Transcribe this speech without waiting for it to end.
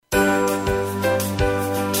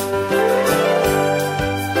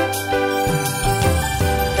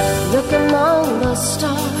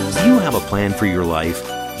plan for your life?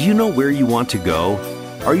 Do you know where you want to go?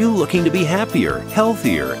 Are you looking to be happier,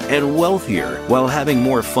 healthier, and wealthier while having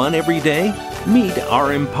more fun every day? Meet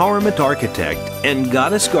our empowerment architect and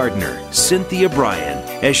goddess gardener, Cynthia Bryan,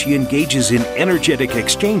 as she engages in energetic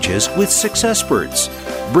exchanges with successperts,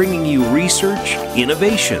 bringing you research,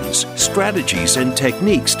 innovations, strategies, and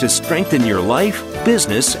techniques to strengthen your life,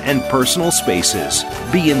 business, and personal spaces.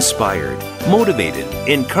 Be inspired, motivated,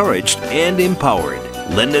 encouraged, and empowered.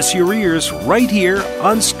 Lend us your ears right here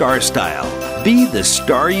on Star Style. Be the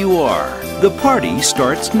star you are. The party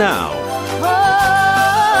starts now.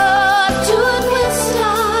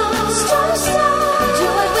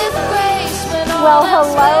 Well,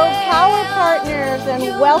 hello, Power Partners, and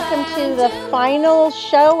welcome to the final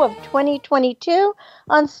show of 2022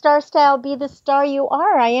 on Star Style, Be the Star You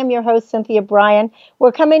Are. I am your host, Cynthia Bryan.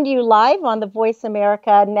 We're coming to you live on the Voice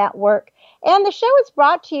America Network, and the show is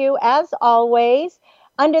brought to you, as always,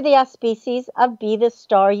 under the auspices of Be the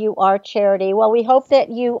Star You Are charity. Well, we hope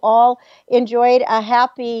that you all enjoyed a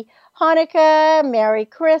happy Hanukkah, Merry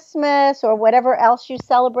Christmas, or whatever else you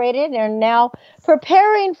celebrated, and are now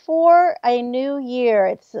preparing for a new year.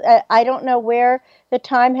 It's I don't know where the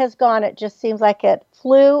time has gone. It just seems like it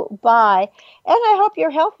flew by. And I hope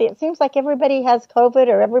you're healthy. It seems like everybody has COVID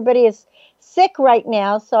or everybody is sick right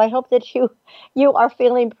now, so I hope that you are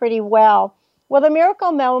feeling pretty well. Well, the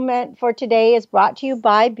miracle moment for today is brought to you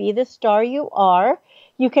by Be the Star You Are.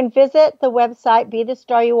 You can visit the website,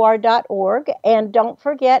 BeTheStarYouAre.org, and don't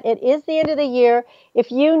forget, it is the end of the year.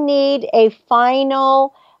 If you need a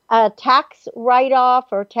final tax write-off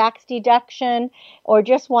or tax deduction, or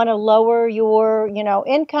just want to lower your,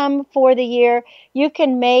 income for the year, you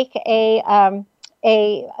can make a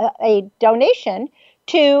donation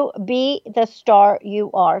to Be the Star You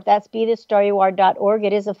Are. That's BeTheStarYouAre.org.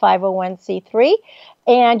 It is a 501c3,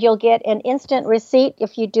 and you'll get an instant receipt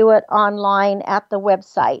if you do it online at the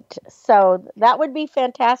website. So that would be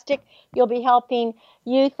fantastic. You'll be helping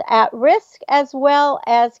youth at risk as well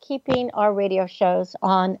as keeping our radio shows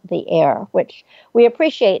on the air, which we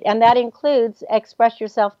appreciate. And that includes Express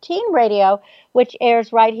Yourself Teen Radio, which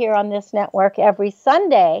airs right here on this network every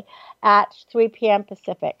Sunday at 3 p.m.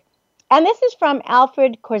 Pacific. And this is from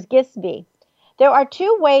Alfred Korzybski. There are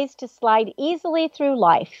two ways to slide easily through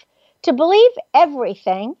life: to believe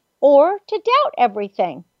everything or to doubt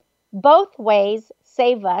everything. Both ways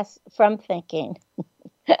save us from thinking.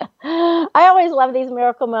 I always love these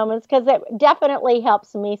miracle moments because it definitely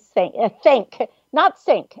helps me think.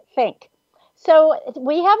 So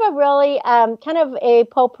we have a really kind of a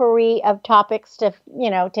potpourri of topics to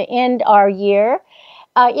end our year.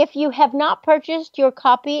 If you have not purchased your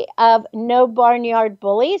copy of No Barnyard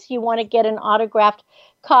Bullies, you want to get an autographed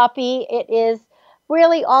copy. It is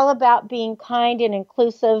really all about being kind and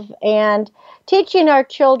inclusive and teaching our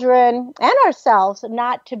children and ourselves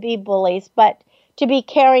not to be bullies, but to be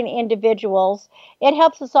caring individuals. It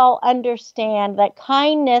helps us all understand that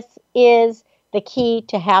kindness is the key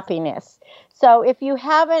to happiness. So if you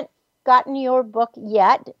haven't gotten your book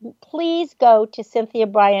yet, please go to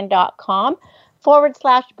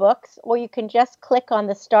CynthiaBryan.com/books, or you can just click on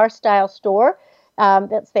the Star Style store.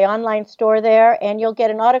 That's the online store there, and you'll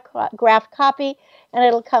get an autographed copy, and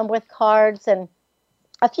it'll come with cards and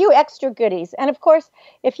a few extra goodies. And of course,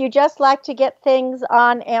 if you just like to get things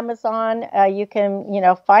on Amazon, you can,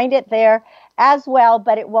 find it there as well,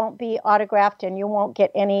 but it won't be autographed and you won't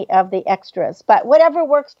get any of the extras. But whatever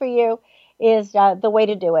works for you is the way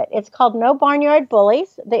to do it. It's called No Barnyard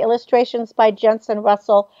Bullies. The illustrations by Jensen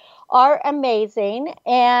Russell are amazing,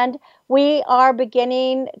 and we are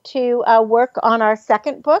beginning to work on our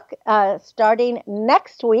second book starting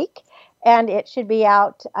next week, and it should be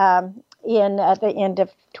out in the end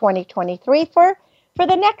of 2023 for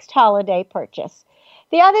the next holiday purchase.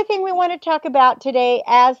 The other thing we want to talk about today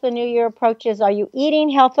as the new year approaches, are you eating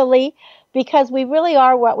healthily? Because we really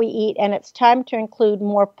are what we eat, and it's time to include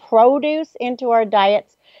more produce into our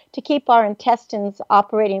diets to keep our intestines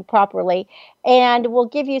operating properly. And we'll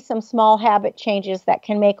give you some small habit changes that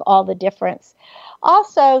can make all the difference.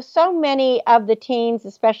 Also, so many of the teens,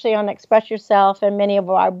 especially on Express Yourself, and many of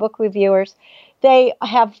our book reviewers, they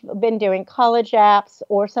have been doing college apps,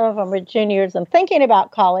 or some of them are juniors and thinking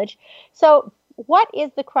about college. So what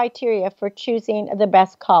is the criteria for choosing the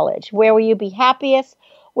best college? Where will you be happiest?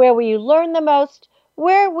 Where will you learn the most?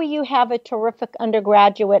 Where will you have a terrific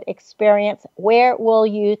undergraduate experience? Where will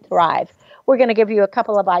you thrive? We're going to give you a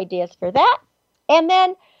couple of ideas for that. And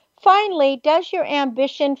then finally, does your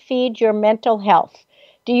ambition feed your mental health?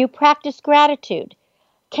 Do you practice gratitude?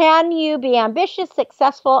 Can you be ambitious,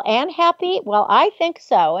 successful, and happy? Well, I think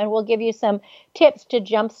so. And we'll give you some tips to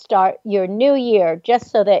jumpstart your new year just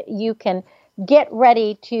so that you can get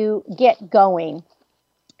ready to get going.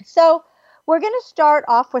 So, we're going to start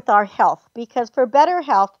off with our health because for better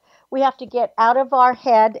health, we have to get out of our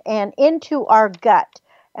head and into our gut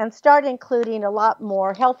and start including a lot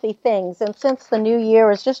more healthy things. And since the new year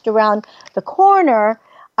is just around the corner,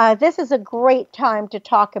 this is a great time to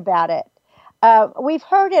talk about it. We've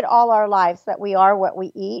heard it all our lives that we are what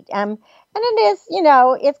we eat. And it is,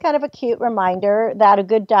 it's kind of a cute reminder that a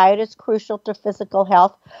good diet is crucial to physical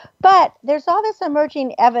health. But there's all this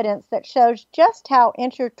emerging evidence that shows just how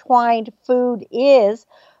intertwined food is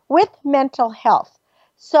with mental health.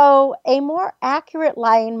 So a more accurate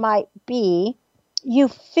line might be you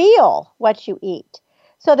feel what you eat.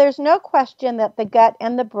 So there's no question that the gut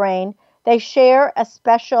and the brain, they share a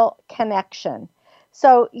special connection.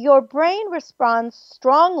 So your brain responds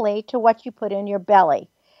strongly to what you put in your belly,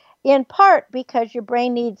 in part because your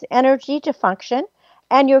brain needs energy to function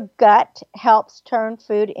and your gut helps turn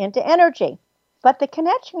food into energy. But the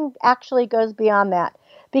connection actually goes beyond that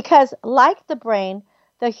because like the brain,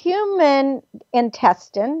 the human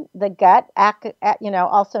intestine, the gut,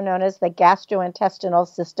 also known as the gastrointestinal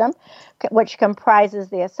system, which comprises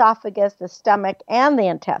the esophagus, the stomach, and the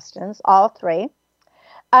intestines, all three,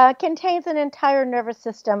 contains an entire nervous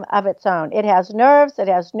system of its own. It has nerves, it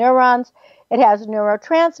has neurons, it has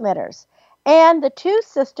neurotransmitters. And the two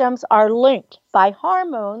systems are linked by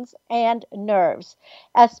hormones and nerves,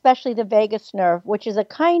 especially the vagus nerve, which is a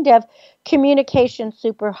kind of communication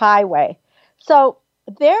superhighway. So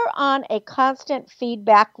they're on a constant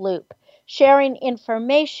feedback loop, sharing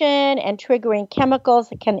information and triggering chemicals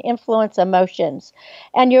that can influence emotions.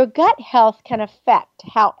 And your gut health can affect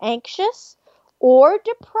how anxious or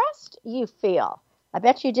depressed you feel. I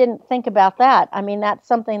bet you didn't think about that. I mean, that's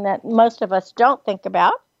something that most of us don't think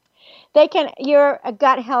about. Your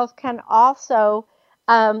gut health can also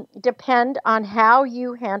depend on how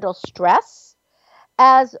you handle stress,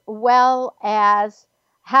 as well as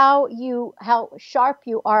how sharp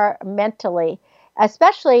you are mentally,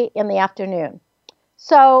 especially in the afternoon.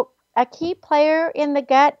 So a key player in the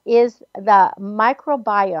gut is the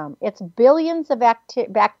microbiome. It's billions of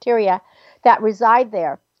bacteria that reside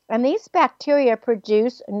there. And these bacteria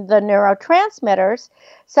produce the neurotransmitters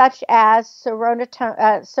such as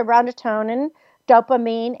serotonin,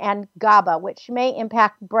 dopamine, and GABA, which may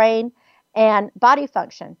impact brain and body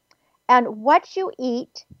function. And what you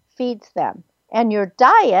eat feeds them. And your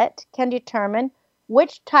diet can determine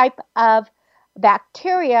which type of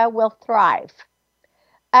bacteria will thrive.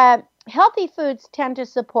 Healthy foods tend to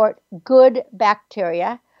support good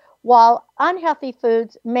bacteria, while unhealthy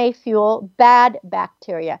foods may fuel bad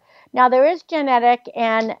bacteria. Now, there is genetic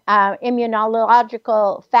and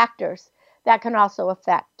immunological factors that can also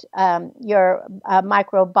affect your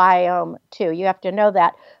microbiome too. You have to know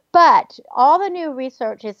that. But all the new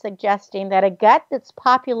research is suggesting that a gut that's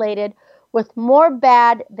populated with more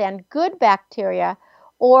bad than good bacteria,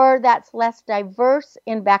 or that's less diverse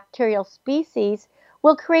in bacterial species,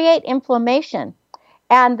 will create inflammation.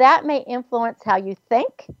 And that may influence how you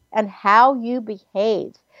think and how you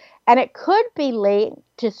behave. And it could be linked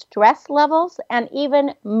to stress levels and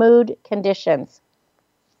even mood conditions.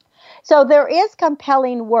 So there is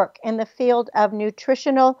compelling work in the field of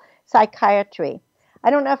nutritional psychiatry. I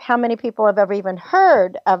don't know how many people have ever even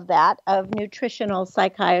heard of that, of nutritional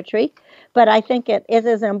psychiatry, but I think it is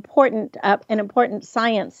as important, an important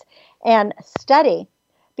science and study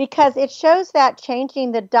because it shows that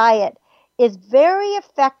changing the diet is very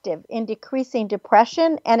effective in decreasing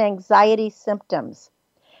depression and anxiety symptoms.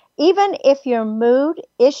 Even if your mood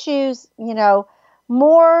issues,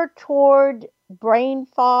 more toward brain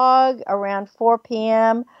fog around 4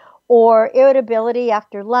 p.m. or irritability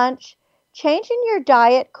after lunch, changing your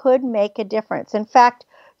diet could make a difference. In fact,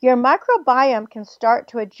 your microbiome can start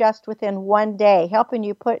to adjust within one day, helping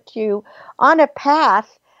you put you on a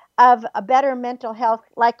path of a better mental health,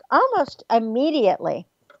 like almost immediately.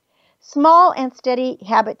 Small and steady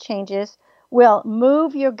habit changes will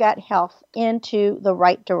move your gut health into the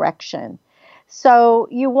right direction. So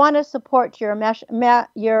you want to support your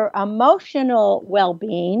emotional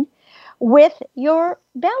well-being with your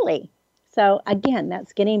belly. So again,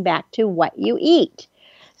 that's getting back to what you eat.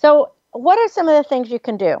 So what are some of the things you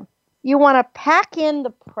can do? You want to pack in the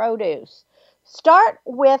produce. Start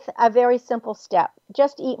with a very simple step.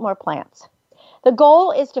 Just eat more plants. The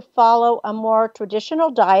goal is to follow a more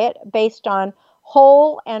traditional diet based on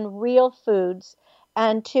whole and real foods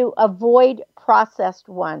and to avoid processed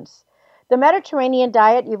ones. The Mediterranean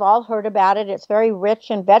diet, you've all heard about it. It's very rich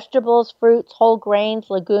in vegetables, fruits, whole grains,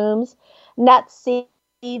 legumes, nuts,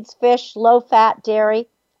 seeds, fish, low fat, dairy,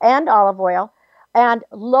 and olive oil, and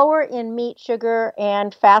lower in meat, sugar,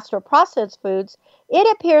 and fast or processed foods. It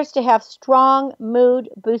appears to have strong mood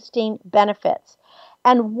boosting benefits.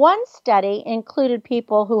 And one study included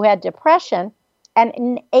people who had depression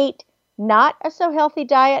and ate not a so healthy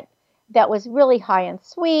diet that was really high in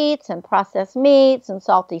sweets and processed meats and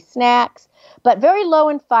salty snacks, but very low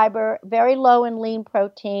in fiber, very low in lean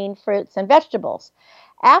protein, fruits, and vegetables.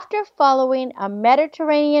 After following a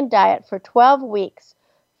Mediterranean diet for 12 weeks,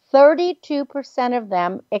 32% of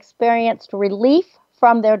them experienced relief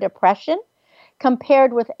from their depression,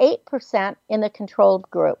 compared with 8% in the controlled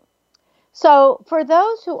group. So, for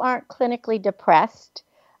those who aren't clinically depressed,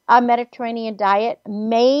 a Mediterranean diet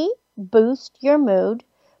may boost your mood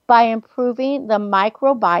by improving the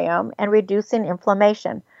microbiome and reducing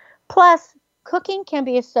inflammation. Plus, cooking can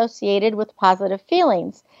be associated with positive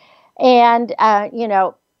feelings. And,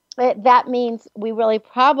 that means we really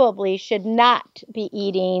probably should not be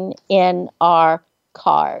eating in our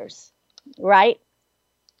cars, right?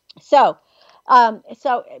 So,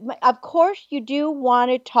 of course, you do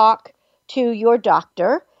want to talk to your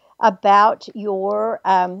doctor about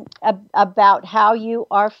about how you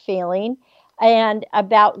are feeling and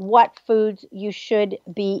about what foods you should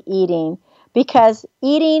be eating, because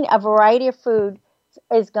eating a variety of food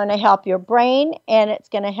is going to help your brain and it's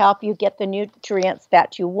going to help you get the nutrients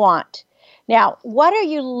that you want. Now, what are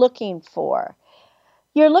you looking for?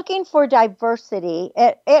 You're looking for diversity.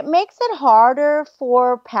 It makes it harder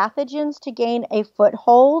for pathogens to gain a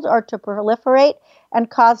foothold or to proliferate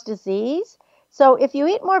and cause disease. So if you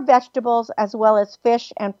eat more vegetables as well as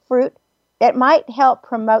fish and fruit, it might help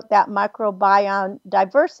promote that microbiome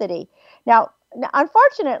diversity. Now,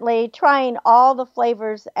 unfortunately, trying all the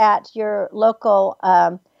flavors at your local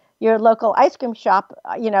ice cream shop,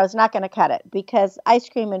 is not going to cut it, because ice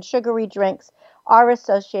cream and sugary drinks are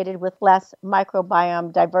associated with less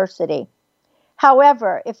microbiome diversity.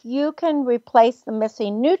 However, if you can replace the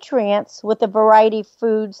missing nutrients with a variety of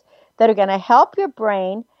foods that are going to help your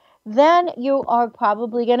brain, then you are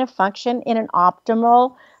probably going to function in an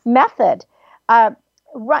optimal method.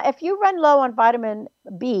 If you run low on vitamin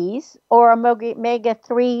Bs or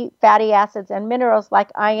omega-3 fatty acids and minerals like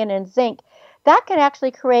iron and zinc, that can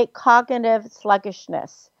actually create cognitive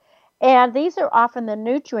sluggishness. And these are often the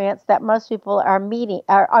nutrients that most people are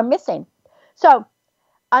missing. So,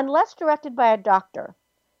 unless directed by a doctor,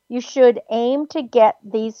 you should aim to get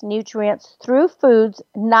these nutrients through foods,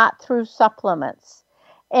 not through supplements.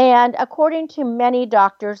 And according to many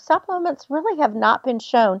doctors, supplements really have not been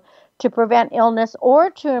shown to prevent illness or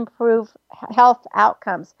to improve health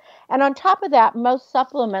outcomes. And on top of that, most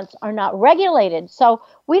supplements are not regulated, so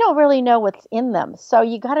we don't really know what's in them. So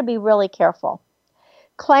you got to be really careful.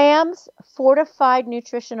 Clams, fortified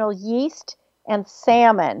nutritional yeast, and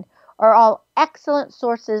salmon are all excellent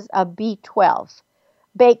sources of B12.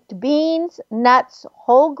 Baked beans, nuts,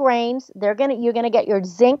 whole grains, you're going to get your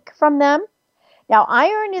zinc from them. Now,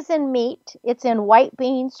 iron is in meat. It's in white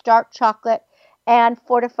beans, dark chocolate, and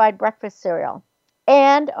fortified breakfast cereal.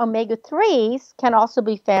 And omega-3s can also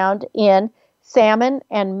be found in salmon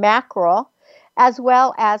and mackerel, as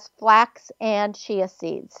well as flax and chia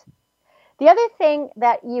seeds. The other thing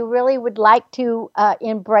that you really would like to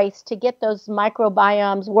embrace to get those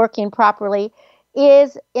microbiomes working properly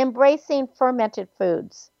is embracing fermented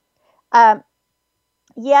foods.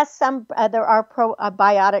 Yes, there are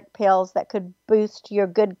probiotic pills that could boost your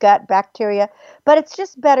good gut bacteria, but it's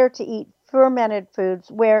just better to eat fermented foods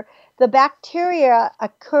where the bacteria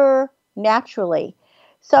occur naturally.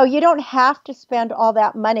 So you don't have to spend all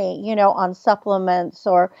that money, on supplements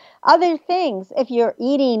or other things if you're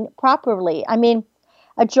eating properly. I mean,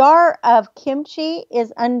 a jar of kimchi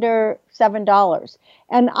is under $7.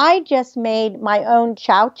 And I just made my own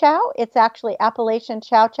chow chow. It's actually Appalachian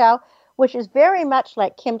chow chow, which is very much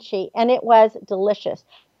like kimchi, and it was delicious.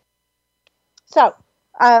 So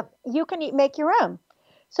you can make your own.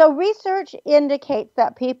 So research indicates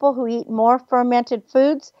that people who eat more fermented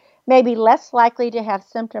foods may be less likely to have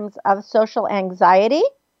symptoms of social anxiety.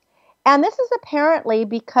 And this is apparently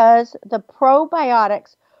because the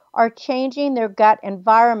probiotics are changing their gut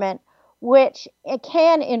environment, which it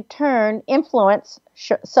can in turn influence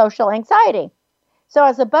social anxiety. So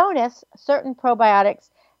as a bonus, certain probiotics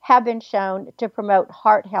have been shown to promote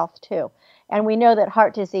heart health too. And we know that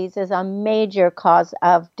heart disease is a major cause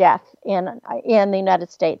of death in the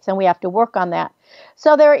United States, and we have to work on that.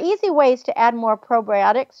 So there are easy ways to add more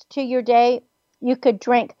probiotics to your day. You could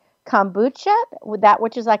drink kombucha, that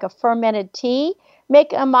which is like a fermented tea,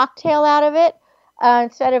 make a mocktail out of it.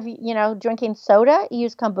 Instead of, drinking soda,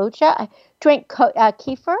 use kombucha. Drink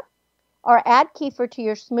kefir, or add kefir to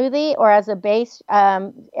your smoothie or as a base,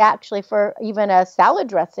 actually for even a salad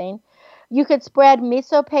dressing. You could spread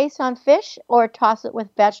miso paste on fish or toss it with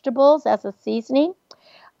vegetables as a seasoning.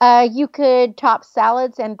 You could top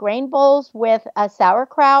salads and grain bowls with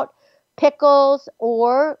sauerkraut, pickles,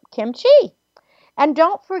 or kimchi. And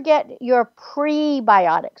don't forget your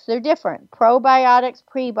prebiotics. They're different. Probiotics,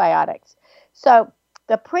 prebiotics. So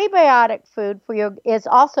the prebiotic food for you is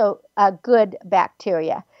also a good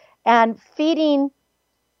bacteria. And feeding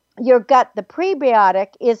your gut the prebiotic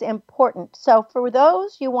is important. So for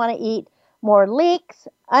those, you want to eat more leeks,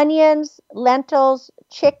 onions, lentils,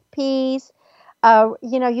 chickpeas.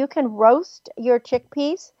 You can roast your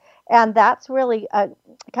chickpeas, and that's really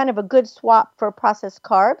kind of a good swap for processed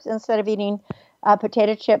carbs instead of eating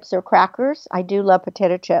potato chips or crackers. I do love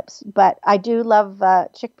potato chips, but I do love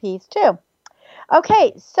chickpeas too.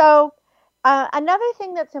 Okay, so another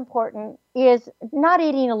thing that's important is not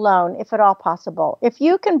eating alone, if at all possible. If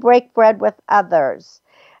you can break bread with others,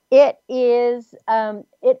 it is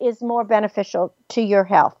more beneficial to your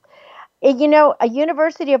health. A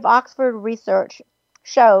University of Oxford research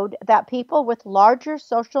showed that people with larger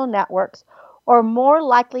social networks are more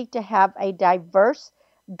likely to have a diverse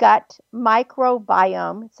gut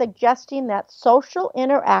microbiome, suggesting that social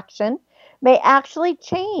interaction may actually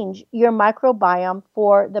change your microbiome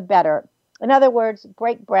for the better. In other words,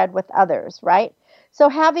 break bread with others, right? So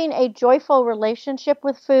having a joyful relationship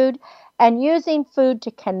with food and using food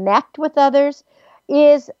to connect with others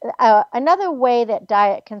is another way that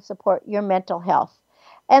diet can support your mental health.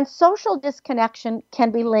 And social disconnection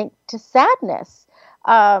can be linked to sadness,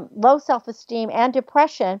 low self-esteem, and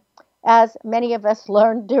depression. As many of us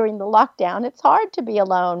learned during the lockdown, it's hard to be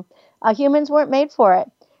alone. Humans weren't made for it.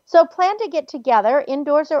 So plan to get together,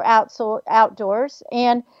 indoors or outdoors,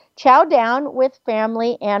 and chow down with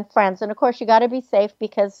family and friends. And of course, you got to be safe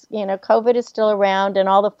because, COVID is still around and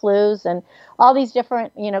all the flus and all these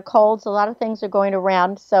different, colds. A lot of things are going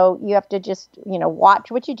around. So you have to just,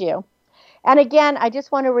 watch what you do. And again, I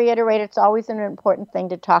just want to reiterate, it's always an important thing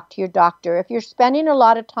to talk to your doctor. If you're spending a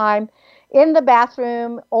lot of time in the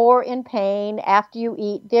bathroom or in pain after you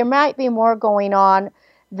eat, there might be more going on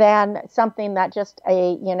than something that just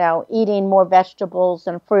eating more vegetables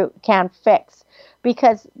and fruit can fix.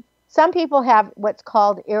 Because some people have what's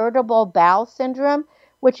called irritable bowel syndrome,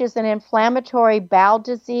 which is an inflammatory bowel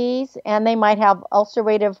disease, and they might have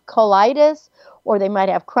ulcerative colitis, or they might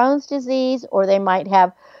have Crohn's disease, or they might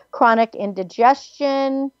have chronic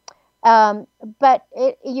indigestion. But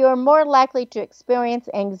you're more likely to experience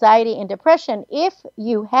anxiety and depression if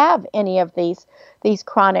you have any of these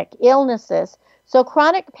chronic illnesses. So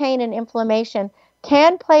chronic pain and inflammation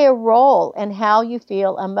can play a role in how you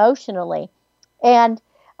feel emotionally. And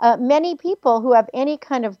many people who have any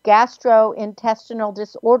kind of gastrointestinal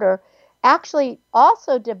disorder actually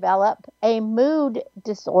also develop a mood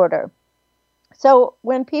disorder. So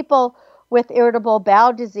when people with irritable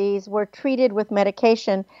bowel disease were treated with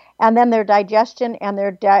medication and then their digestion and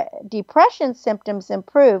their depression symptoms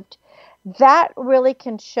improved, that really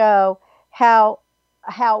can show how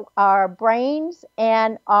our brains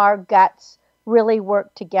and our guts really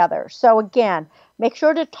work together. So again, make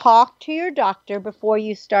sure to talk to your doctor before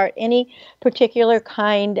you start any particular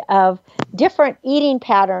kind of different eating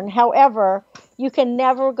pattern. However, you can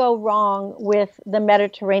never go wrong with the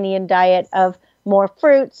Mediterranean diet of more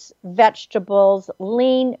fruits, vegetables,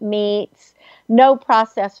 lean meats, no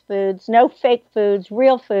processed foods, no fake foods,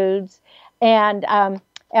 real foods, and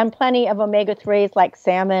plenty of omega-3s like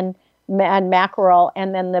salmon and mackerel,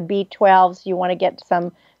 and then the B12s, you want to get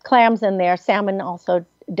some clams in there. Salmon also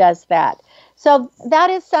does that. So that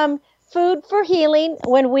is some food for healing.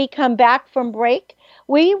 When we come back from break,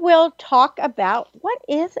 we will talk about what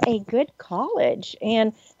is a good college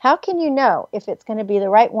and how can you know if it's going to be the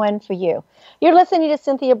right one for you. You're listening to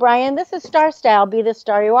Cynthia Bryan. This is Star Style. Be the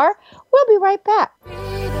star you are. We'll be right back. Be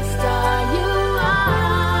the star you are.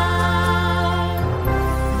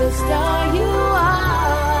 The star you are.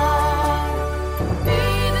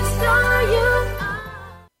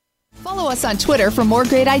 Follow us on Twitter for more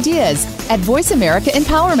great ideas at Voice America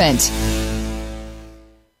Empowerment.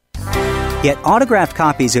 Get autographed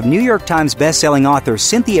copies of New York Times bestselling author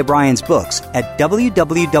Cynthia Bryan's books at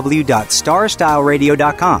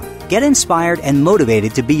www.starstyleradio.com. Get inspired and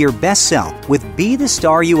motivated to be your best self with Be the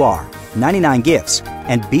Star You Are, 99 gifts,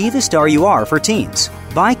 and Be the Star You Are for teens.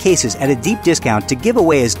 Buy cases at a deep discount to give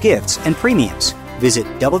away as gifts and premiums. Visit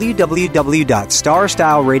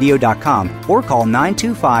www.starstyleradio.com or call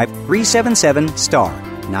 925-377-STAR.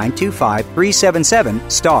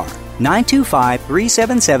 925-377-STAR.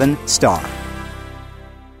 925-377-STAR.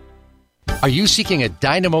 Are you seeking a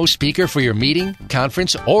dynamo speaker for your meeting,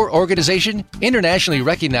 conference, or organization? Internationally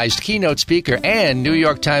recognized keynote speaker and New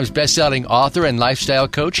York Times bestselling author and lifestyle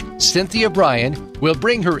coach, Cynthia Bryan, will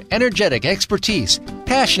bring her energetic expertise,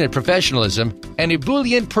 passionate professionalism, and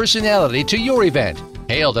ebullient personality to your event.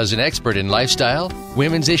 Hailed as an expert in lifestyle,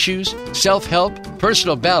 women's issues, self-help,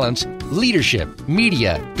 personal balance, leadership,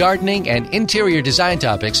 media, gardening, and interior design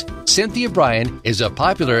topics, Cynthia Bryan is a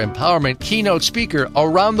popular empowerment keynote speaker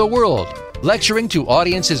around the world, lecturing to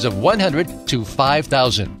audiences of 100 to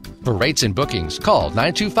 5,000. For rates and bookings, call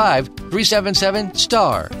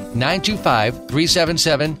 925-377-STAR,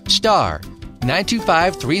 925-377-STAR,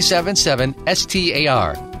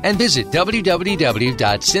 925-377-STAR, and visit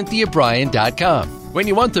www.cynthiabryan.com. When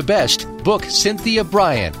you want the best, book Cynthia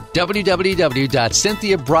Bryan,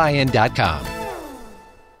 www.cynthiabryan.com.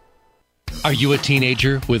 Are you a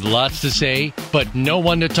teenager with lots to say, but no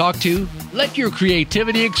one to talk to? Let your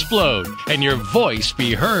creativity explode and your voice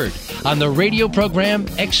be heard on the radio program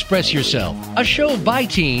Express Yourself, a show by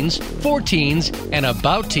teens, for teens, and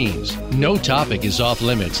about teens. No topic is off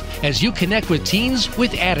limits as you connect with teens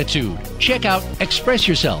with attitude. Check out Express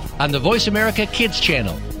Yourself on the Voice America Kids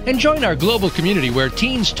channel and join our global community where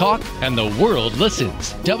teens talk and the world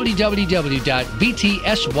listens. www.btsya.com.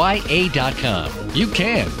 You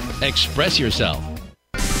can express yourself.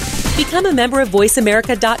 Become a member of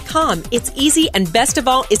VoiceAmerica.com. It's easy, and best of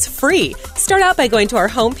all, it's free. Start out by going to our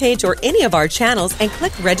homepage or any of our channels and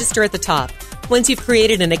click register at the top. Once you've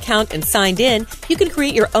created an account and signed in, you can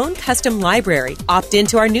create your own custom library, opt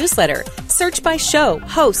into our newsletter, search by show,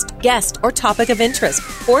 host, guest, or topic of interest,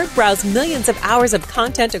 or browse millions of hours of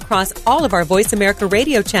content across all of our Voice America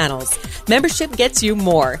radio channels. Membership gets you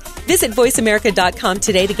more. Visit VoiceAmerica.com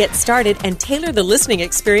today to get started and tailor the listening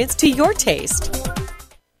experience to your taste.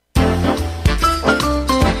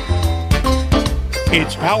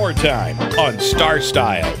 It's power time on Star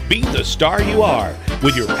Style. Be the star you are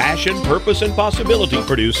with your passion, purpose, and possibility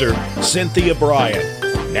producer, Cynthia Bryan.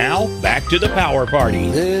 Now, back to the power party.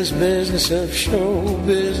 This business of show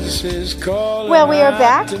business is calling. Well, we are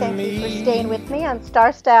back. Thank you for staying with me on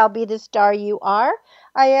Star Style, Be the Star You Are.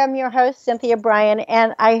 I am your host, Cynthia Bryan,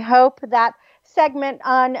 and I hope that segment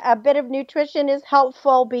on a bit of nutrition is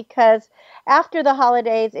helpful because after the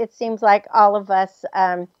holidays, it seems like all of us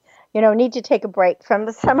need to take a break from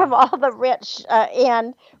some of all the rich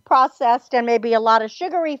and processed and maybe a lot of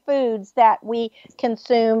sugary foods that we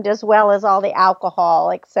consumed, as well as all the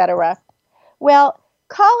alcohol, etc. Well,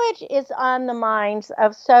 college is on the minds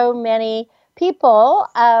of so many people.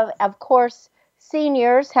 Of course,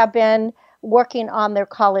 seniors have been working on their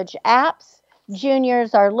college apps.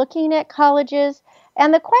 Juniors are looking at colleges.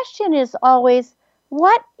 And the question is always,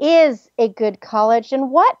 what is a good college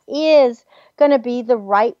and what is going to be the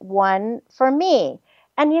right one for me?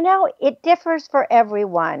 And it differs for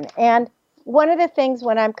everyone. And one of the things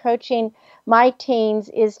when I'm coaching my teens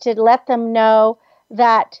is to let them know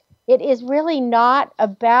that it is really not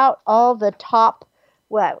about all the top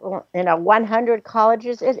 100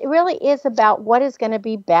 colleges. It really is about what is going to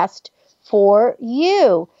be best for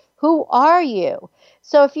you. Who are you?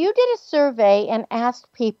 So if you did a survey and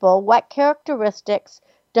asked people what characteristics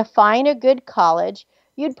define a good college,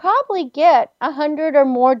 you'd probably get 100 or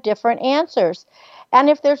more different answers. And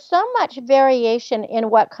if there's so much variation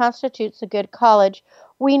in what constitutes a good college,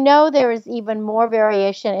 we know there is even more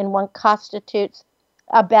variation in what constitutes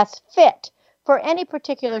a best fit for any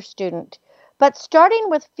particular student. But starting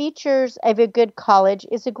with features of a good college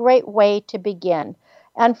is a great way to begin.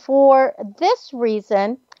 And for this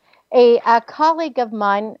reason, a colleague of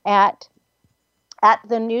mine at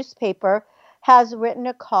the newspaper has written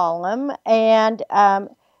a column, and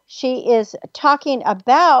she is talking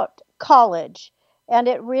about college. And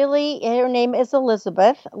her name is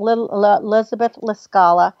Elizabeth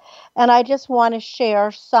Lascala. And I just want to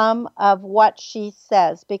share some of what she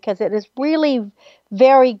says because it is really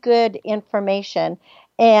very good information.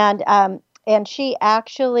 And she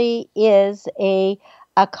actually is a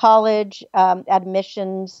college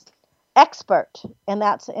admissions expert, and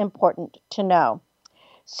that's important to know.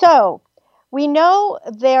 So we know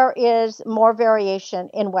there is more variation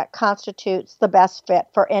in what constitutes the best fit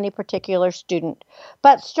for any particular student,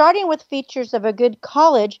 but starting with features of a good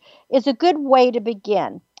college is a good way to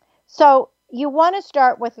begin. So you want to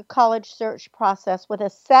start with a college search process with a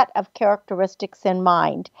set of characteristics in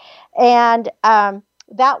mind, and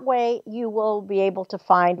that way you will be able to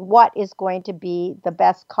find what is going to be the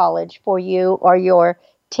best college for you or your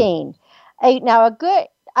teen. Now, a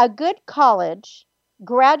good college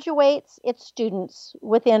graduates its students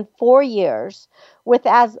within 4 years with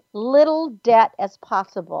as little debt as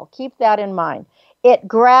possible. Keep that in mind. It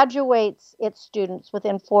graduates its students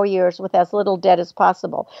within 4 years with as little debt as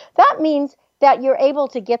possible. That means that you're able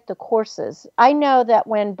to get the courses. I know that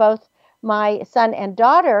when both my son and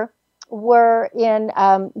daughter were in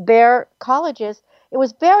their colleges, it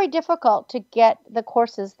was very difficult to get the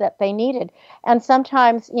courses that they needed. And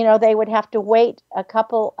sometimes, they would have to wait a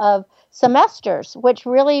couple of semesters, which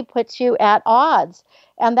really puts you at odds.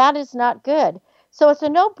 And that is not good. So it's a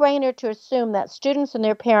no-brainer to assume that students and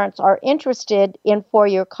their parents are interested in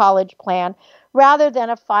four-year college plan rather than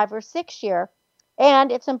a 5 or 6 year.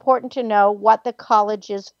 And it's important to know what the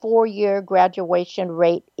college's 4-year graduation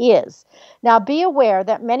rate is. Now, be aware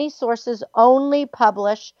that many sources only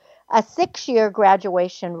publish a 6-year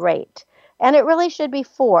graduation rate, and it really should be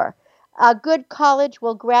 4. A good college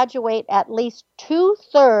will graduate at least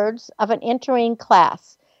 2/3 of an entering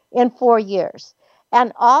class in 4 years.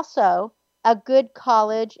 And also, a good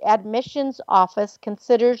college admissions office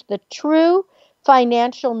considers the true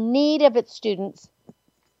financial need of its students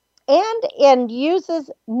and uses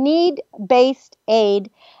need-based aid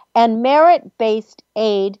and merit-based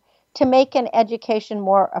aid to make an education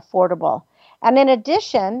more affordable. And in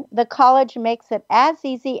addition, the college makes it as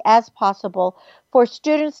easy as possible for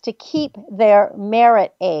students to keep their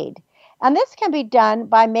merit aid. And this can be done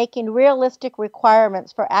by making realistic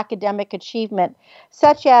requirements for academic achievement,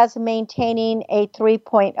 such as maintaining a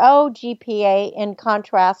 3.0 GPA in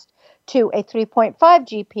contrast to a 3.5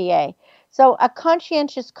 GPA. So a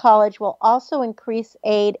conscientious college will also increase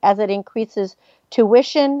aid as it increases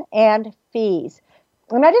tuition and fees.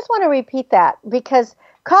 And I just want to repeat that because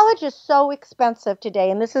college is so expensive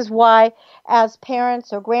today, and this is why, as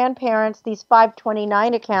parents or grandparents, these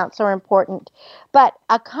 529 accounts are important. But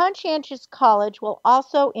a conscientious college will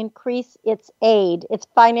also increase its aid, its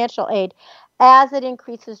financial aid, as it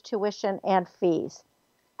increases tuition and fees.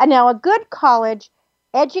 And now, a good college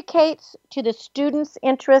educates to the students'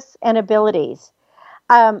 interests and abilities.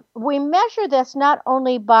 We measure this not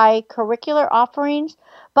only by curricular offerings,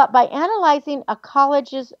 but by analyzing a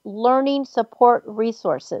college's learning support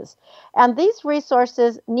resources. And these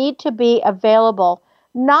resources need to be available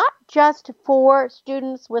not just for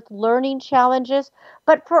students with learning challenges,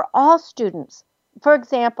 but for all students. For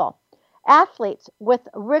example, athletes with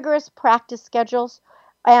rigorous practice schedules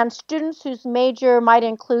and students whose major might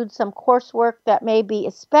include some coursework that may be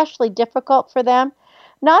especially difficult for them.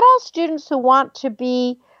 Not all students who want to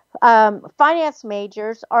be finance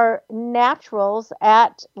majors are naturals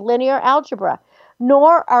at linear algebra,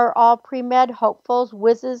 nor are all pre-med hopefuls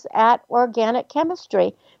whizzes at organic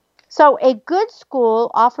chemistry. So a good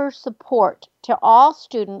school offers support to all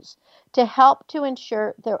students to help to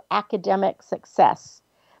ensure their academic success.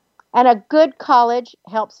 And a good college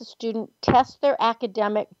helps a student test their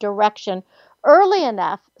academic direction early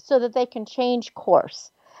enough so that they can change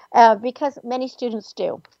course. Because many students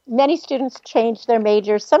do. Many students change their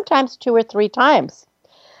majors sometimes 2 or 3 times.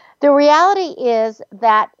 The reality is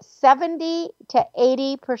that 70 to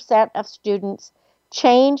 80% of students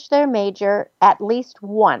change their major at least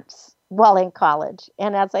once while in college.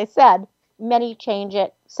 And as I said, many change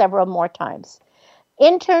it several more times.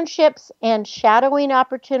 Internships and shadowing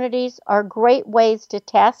opportunities are great ways to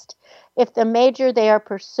test if the major they are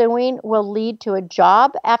pursuing will lead to a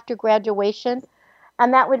job after graduation,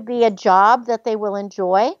 and that would be a job that they will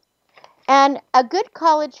enjoy. And a good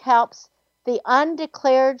college helps the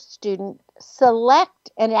undeclared student select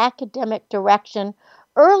an academic direction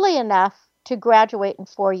early enough to graduate in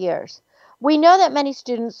 4 years. We know that many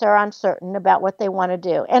students are uncertain about what they want to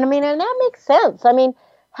do. And that makes sense.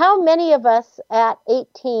 How many of us at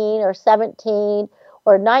 18 or 17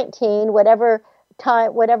 or 19, whatever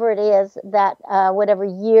it is that, whatever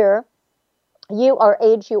year you or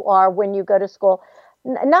age you are when you go to school,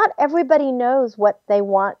 not everybody knows what they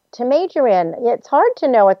want to major in. It's hard to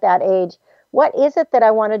know at that age, what is it that I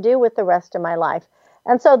want to do with the rest of my life?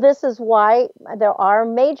 And so this is why there are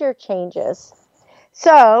major changes.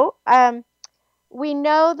 So we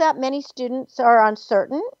know that many students are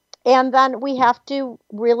uncertain, and then we have to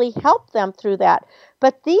really help them through that.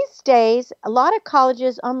 But these days, a lot of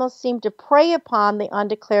colleges almost seem to prey upon the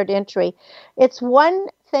undeclared entry. It's one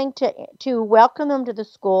thing to welcome them to the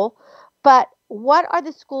school, but what are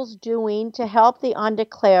the schools doing to help the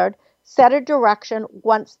undeclared set a direction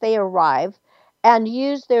once they arrive and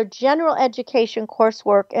use their general education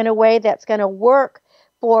coursework in a way that's going to work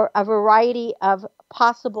for a variety of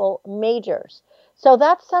possible majors? So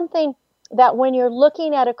that's something that when you're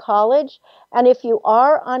looking at a college, and if you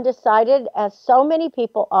are undecided, as so many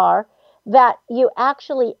people are, that you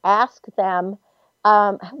actually ask them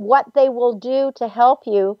what they will do to help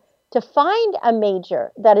you to find a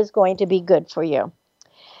major that is going to be good for you.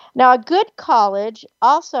 Now, a good college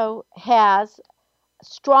also has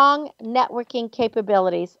strong networking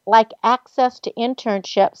capabilities like access to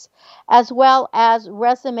internships as well as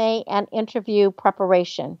resume and interview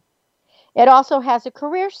preparation. It also has a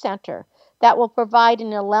career center that will provide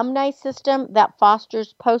an alumni system that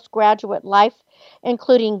fosters postgraduate life,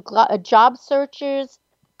 including job searches,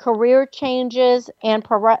 career changes, and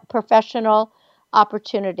professional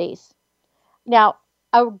opportunities. Now,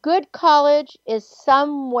 a good college is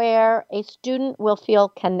somewhere a student will feel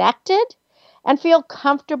connected and feel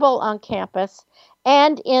comfortable on campus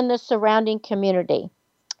and in the surrounding community.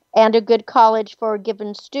 And a good college for a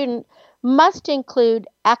given student must include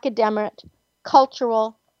academic,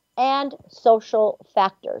 cultural, and social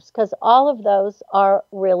factors, because all of those are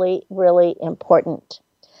really, really important.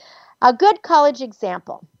 A good college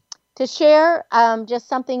example to share, just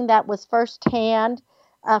something that was firsthand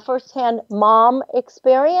mom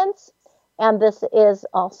experience, and this is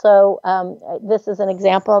also this is an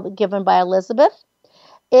example given by Elizabeth.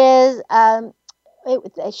 Is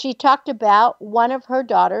she talked about one of her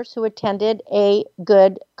daughters who attended a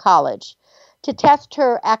good college. To test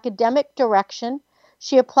her academic direction,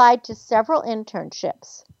 she applied to several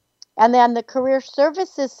internships. And then the Career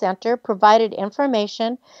Services Center provided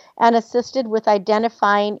information and assisted with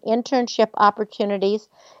identifying internship opportunities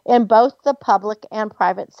in both the public and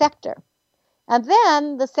private sector. And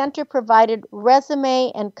then the center provided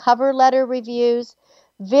resume and cover letter reviews,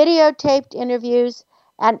 videotaped interviews,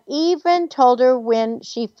 and even told her when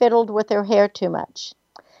she fiddled with her hair too much.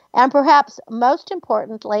 And perhaps most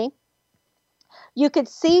importantly, you could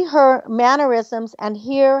see her mannerisms and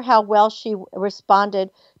hear how well she responded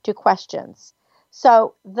to questions.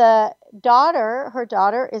 So her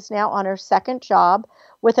daughter is now on her second job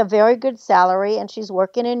with a very good salary, and she's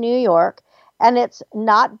working in New York. And it's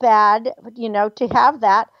not bad, to have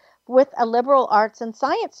that with a liberal arts and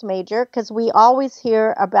science major, because we always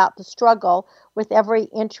hear about the struggle with every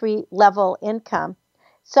entry-level income.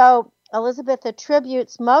 So Elizabeth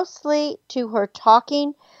attributes mostly to her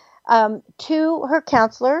talking to her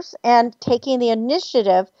counselors and taking the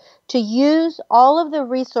initiative to use all of the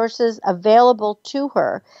resources available to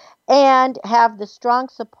her and have the strong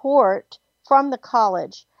support from the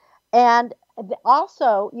college. And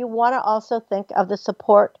also, you want to also think of the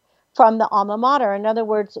support from the alma mater. In other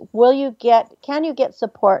words, can you get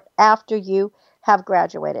support after you have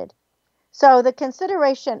graduated? So the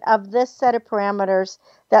consideration of this set of parameters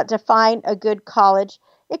that define a good college,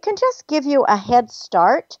 it can just give you a head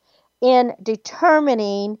start in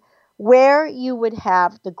determining where you would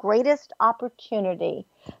have the greatest opportunity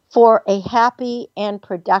for a happy and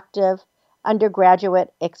productive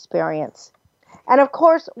undergraduate experience. And of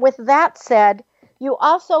course, with that said, you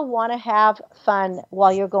also want to have fun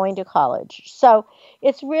while you're going to college. So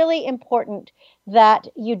it's really important that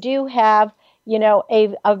you do have,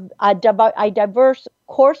 a diverse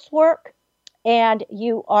coursework, and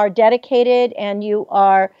you are dedicated and you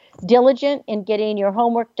are diligent in getting your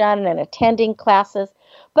homework done and attending classes,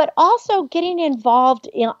 but also getting involved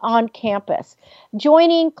on campus,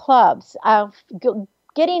 joining clubs,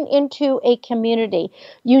 getting into a community.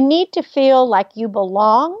 You need to feel like you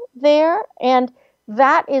belong there, and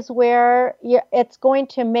that is where it's going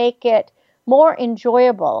to make it more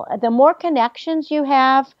enjoyable. The more connections you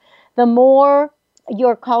have, the more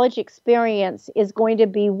your college experience is going to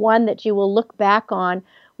be one that you will look back on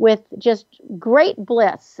with just great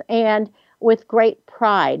bliss and with great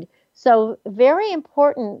pride. So very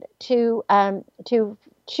important to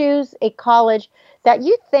choose a college that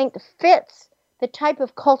you think fits the type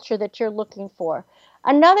of culture that you're looking for.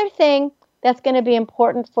 Another thing that's going to be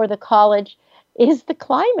important for the college is the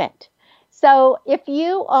climate. So if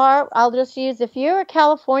you're a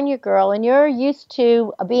California girl and you're used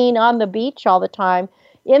to being on the beach all the time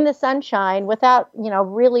in the sunshine without,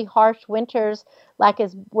 really harsh winters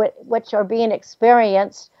which are being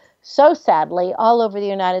experienced so sadly all over the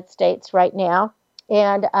United States right now.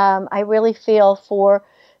 And I really feel for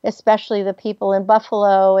especially the people in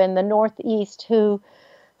Buffalo and the Northeast who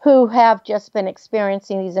have just been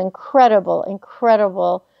experiencing these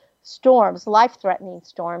incredible storms, life-threatening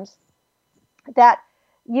storms, that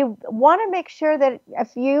you want to make sure that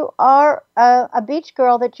if you are a beach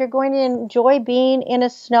girl, that you're going to enjoy being in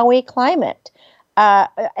a snowy climate,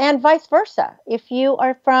 and vice versa. If you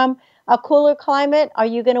are from a cooler climate, are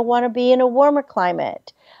you going to want to be in a warmer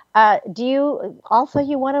climate? You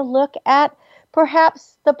want to look at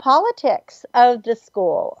perhaps the politics of the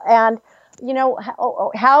school and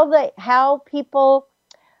how people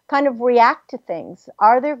kind of react to things.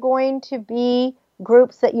 Are there going to be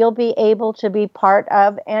groups that you'll be able to be part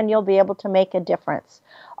of, and you'll be able to make a difference.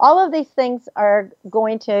 All of these things are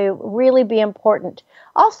going to really be important.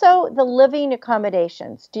 Also, the living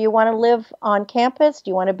accommodations. Do you want to live on campus?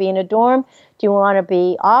 Do you want to be in a dorm? Do you want to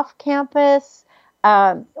be off campus?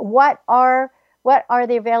 What are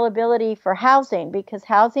the availability for housing? Because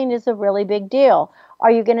housing is a really big deal.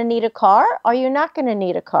 Are you going to need a car? Are you not going to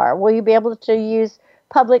need a car? Will you be able to use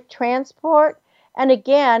public transport? And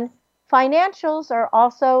again, financials are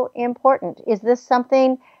also important. Is this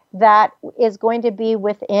something that is going to be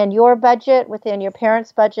within your budget, within your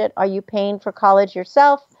parents' budget? Are you paying for college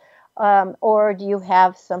yourself, or do you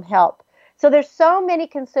have some help? So there's so many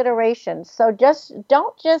considerations. So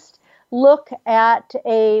don't just look at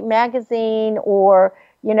a magazine or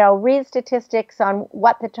read statistics on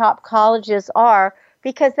what the top colleges are,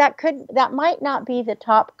 because that might not be the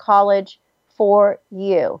top college for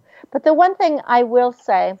you. But the one thing I will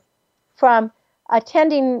say, from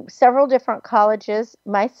attending several different colleges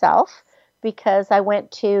myself, because I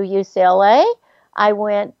went to UCLA, I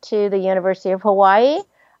went to the University of Hawaii,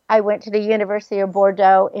 I went to the University of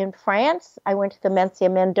Bordeaux in France, I went to the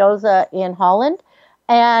Mencia Mendoza in Holland,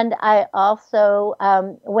 and I also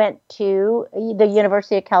went to the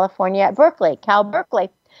University of California at Berkeley, Cal Berkeley.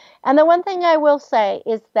 And the one thing I will say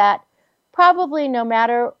is that probably no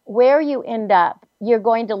matter where you end up, you're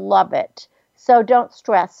going to love it. So don't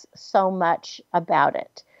stress so much about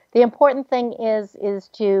it. The important thing is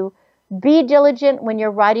to be diligent when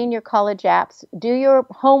you're writing your college apps. Do your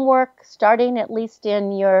homework starting at least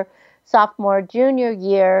in your sophomore, junior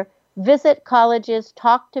year. Visit colleges,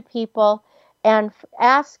 talk to people, and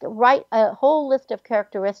write a whole list of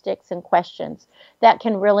characteristics and questions that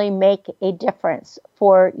can really make a difference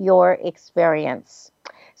for your experience.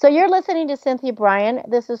 So you're listening to Cynthia Bryan.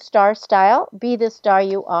 This is Star Style, Be the Star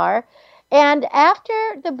You Are. And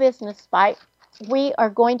after the business bite, we are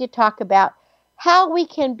going to talk about how we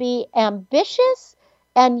can be ambitious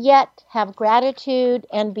and yet have gratitude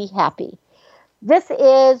and be happy. This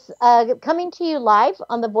is coming to you live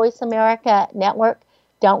on the Voice America Network.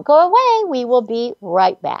 Don't go away. We will be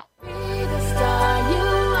right back. Be the star you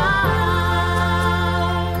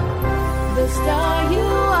are. The star you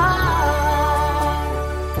are.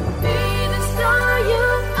 Be the star you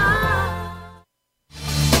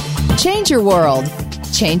are. Change your world.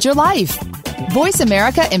 Change your life.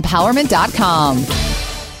 VoiceAmericaEmpowerment.com.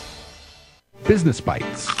 Business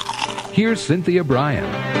Bites. Here's Cynthia Bryan.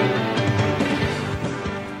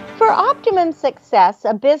 For optimum success,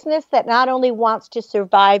 a business that not only wants to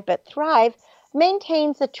survive but thrive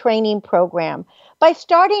maintains a training program. By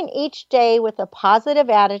starting each day with a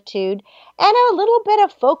positive attitude and a little bit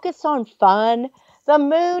of focus on fun, the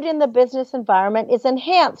mood in the business environment is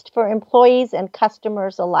enhanced for employees and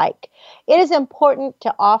customers alike. It is important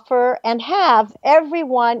to offer and have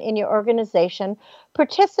everyone in your organization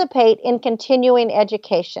participate in continuing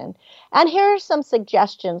education. And here are some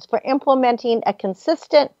suggestions for implementing a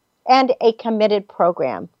consistent and a committed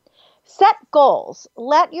program. Set goals.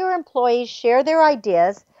 Let your employees share their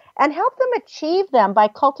ideas and help them achieve them by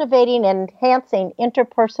cultivating and enhancing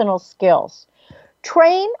interpersonal skills.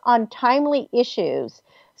 Train on timely issues.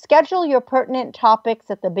 Schedule your pertinent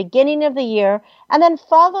topics at the beginning of the year and then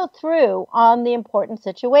follow through on the important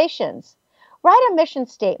situations. Write a mission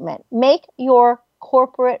statement. Make your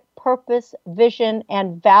corporate purpose, vision,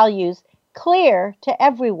 and values clear to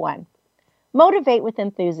everyone. Motivate with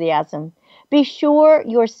enthusiasm. Be sure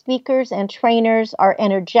your speakers and trainers are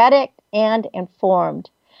energetic and informed.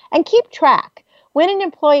 And keep track. When an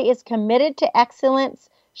employee is committed to excellence,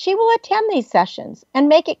 she will attend these sessions and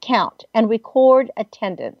make it count and record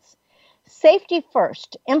attendance. Safety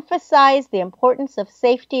first. Emphasize the importance of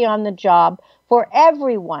safety on the job for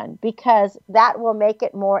everyone, because that will make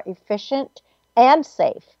it more efficient and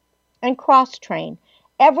safe. And cross-train.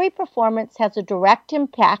 Every performance has a direct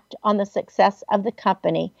impact on the success of the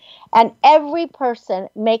company, and every person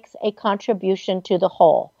makes a contribution to the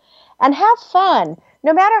whole. And have fun.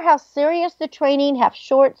 No matter how serious the training, have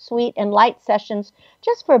short, sweet, and light sessions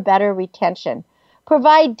just for better retention.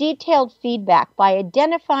 Provide detailed feedback by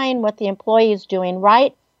identifying what the employee is doing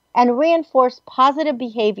right, and reinforce positive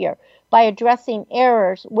behavior by addressing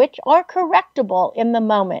errors which are correctable in the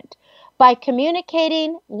moment. By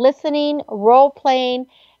communicating, listening, role-playing,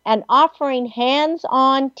 and offering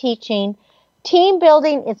hands-on teaching, team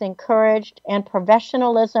building is encouraged and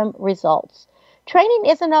professionalism results. Training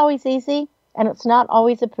isn't always easy, and it's not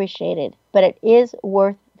always appreciated, but it is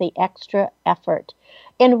worth the extra effort.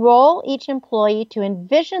 Enroll each employee to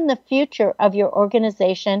envision the future of your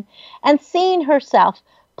organization and seeing herself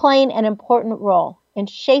playing an important role in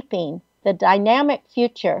shaping the dynamic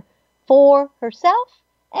future for herself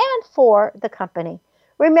and for the company.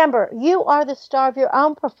 Remember, you are the star of your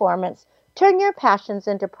own performance. Turn your passions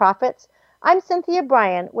into profits. I'm Cynthia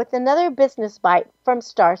Bryan with another business bite from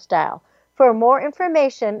Star Style. For more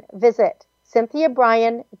information, visit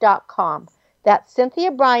CynthiaBryan.com. That's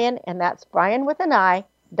Cynthia Bryan, and that's Bryan with an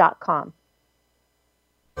I.com.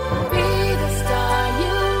 Be the star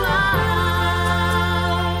you are.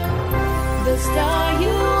 The star you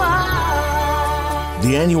are.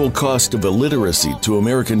 The annual cost of illiteracy to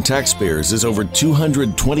American taxpayers is over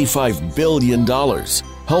 $225 billion.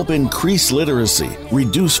 Help increase literacy,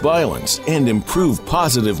 reduce violence, and improve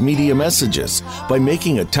positive media messages by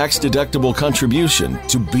making a tax-deductible contribution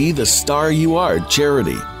to Be the Star You Are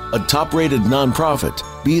charity. A top-rated nonprofit,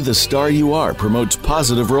 Be the Star You Are promotes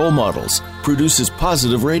positive role models, produces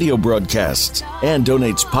positive radio broadcasts, and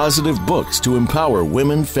donates positive books to empower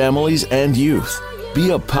women, families, and youth. Be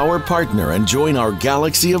a power partner and join our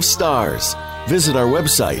galaxy of stars. Visit our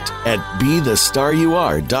website at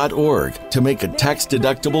BeTheStarYouAre.org to make a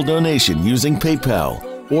tax-deductible donation using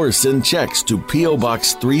PayPal or send checks to P.O.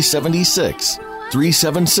 Box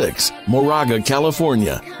 376 Moraga,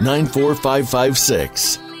 California,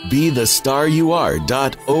 94556.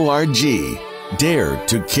 BeTheStarYouAre.org. Dare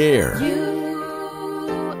to care.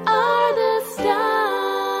 You are the star.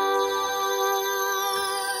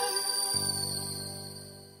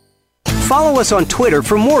 Follow us on Twitter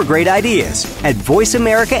for more great ideas at Voice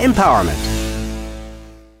America Empowerment.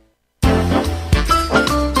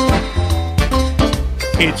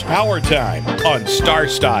 It's power time on Star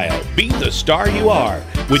Style. Be the star you are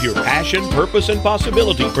with your passion, purpose, and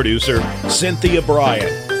possibility producer, Cynthia Bryan.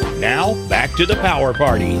 Now, back to the power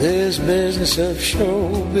party. This business of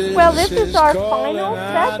show business. Well, this is our final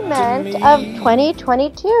segment of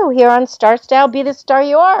 2022 here on Star Style. Be the Star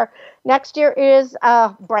You Are. Next year is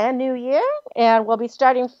a brand new year, and we'll be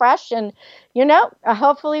starting fresh. And,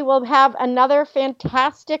 hopefully we'll have another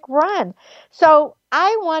fantastic run. So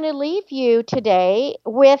I want to leave you today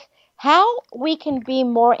with how we can be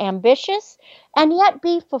more ambitious and yet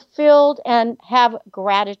be fulfilled and have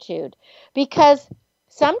gratitude. Because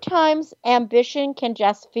sometimes ambition can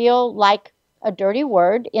just feel like a dirty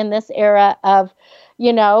word in this era of,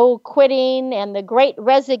 quitting and the great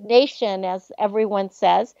resignation, as everyone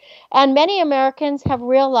says. And many Americans have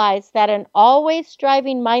realized that an always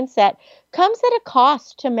striving mindset comes at a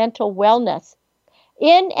cost to mental wellness.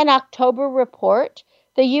 In an October report,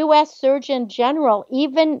 the U.S. Surgeon General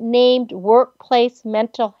even named workplace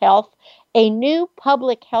mental health a new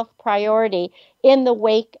public health priority in the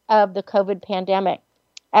wake of the COVID pandemic.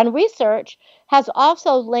 And research has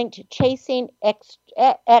also linked chasing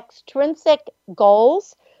extrinsic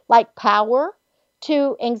goals like power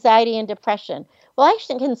to anxiety and depression. Well, I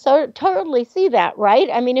can totally see that, right?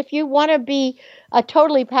 I mean, if you want to be a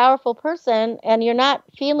totally powerful person and you're not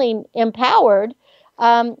feeling empowered,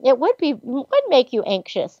 it would make you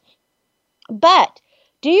anxious. But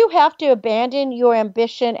do you have to abandon your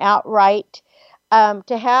ambition outright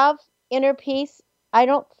to have inner peace? I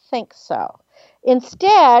don't think so.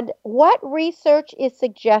 Instead, what research is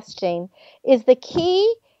suggesting is the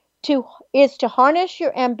key is to harness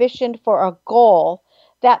your ambition for a goal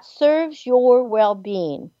that serves your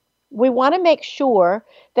well-being. We want to make sure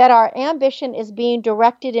that our ambition is being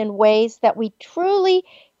directed in ways that we truly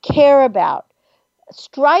care about.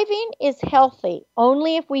 Striving is healthy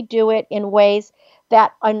only if we do it in ways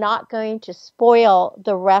that are not going to spoil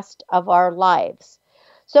the rest of our lives.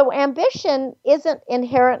 So ambition isn't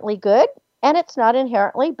inherently good, and it's not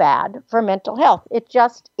inherently bad for mental health. It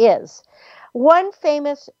just is. One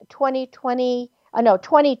famous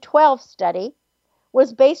 2012 study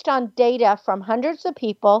was based on data from hundreds of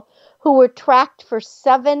people who were tracked for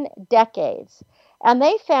 7 decades. And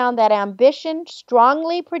they found that ambition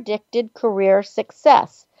strongly predicted career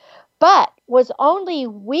success, but was only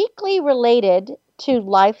weakly related to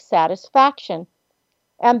life satisfaction.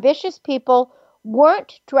 Ambitious people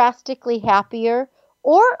weren't drastically happier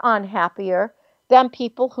or unhappier than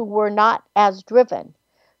people who were not as driven.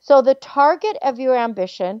 So the target of your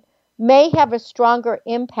ambition may have a stronger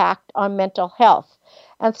impact on mental health.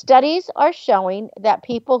 And studies are showing that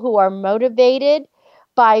people who are motivated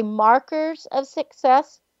by markers of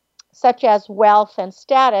success, such as wealth and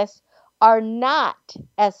status, are not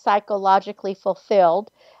as psychologically fulfilled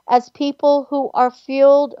as people who are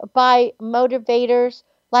fueled by motivators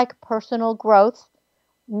like personal growth,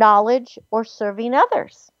 knowledge, or serving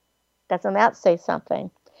others. Doesn't that say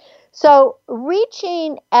something? So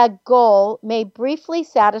reaching a goal may briefly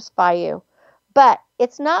satisfy you, but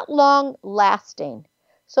it's not long lasting.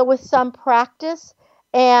 So with some practice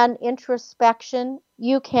and introspection,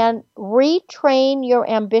 you can retrain your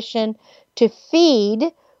ambition to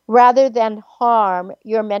feed rather than harm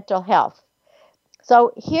your mental health.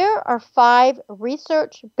 So here are 5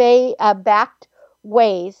 research-backed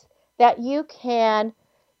ways that you can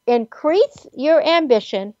increase your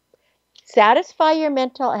ambition, satisfy your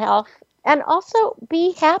mental health, and also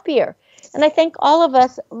be happier. And I think all of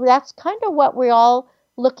us, that's kind of what we're all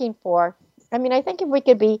looking for. I mean, I think if we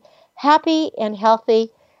could be happy and healthy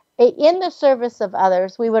in the service of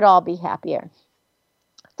others, we would all be happier.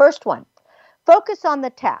 First one, focus on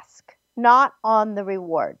the task, not on the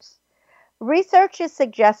rewards. Research is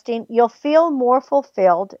suggesting you'll feel more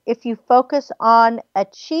fulfilled if you focus on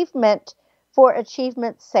achievement for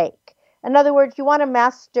achievement's sake. In other words, you want to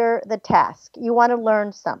master the task, you want to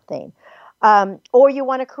learn something, or you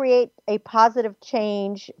want to create a positive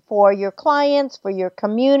change for your clients, for your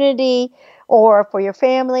community, or for your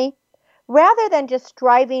family, rather than just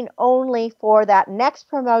striving only for that next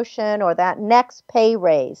promotion or that next pay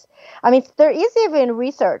raise. I mean, there is even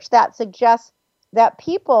research that suggests that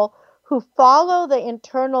people who follow the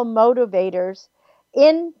internal motivators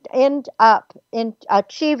end up in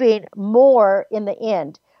achieving more in the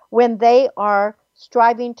end when they are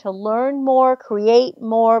striving to learn more, create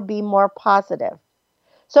more, be more positive.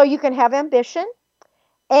 So you can have ambition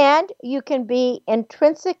and you can be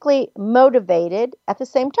intrinsically motivated at the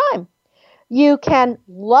same time. You can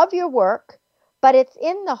love your work, but it's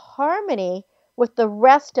in the harmony with the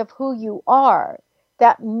rest of who you are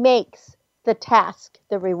that makes the task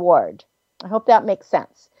the reward. I hope that makes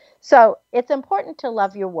sense. So it's important to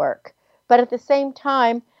love your work, but at the same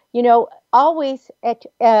time, always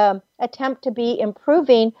attempt to be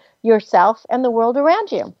improving yourself and the world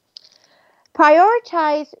around you.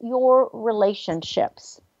 Prioritize your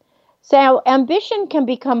relationships. So ambition can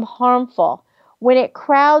become harmful when it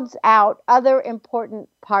crowds out other important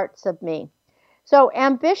parts of me. So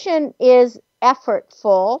ambition is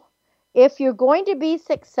effortful. If you're going to be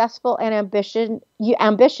successful and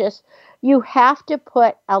ambitious, you have to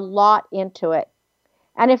put a lot into it.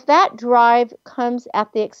 And if that drive comes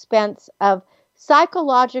at the expense of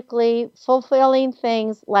psychologically fulfilling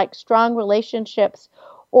things like strong relationships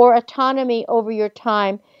or autonomy over your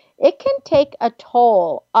time, it can take a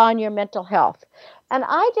toll on your mental health. And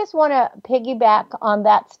I just want to piggyback on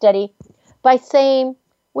that study by saying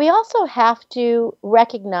we also have to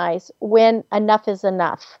recognize when enough is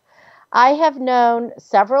enough. I have known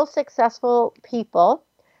several successful people,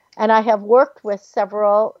 and I have worked with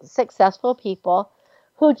several successful people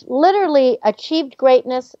who literally achieved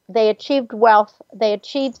greatness, they achieved wealth, they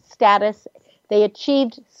achieved status, they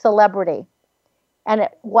achieved celebrity, and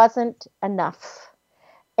it wasn't enough.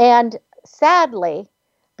 And sadly,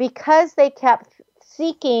 because they kept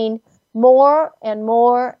seeking more and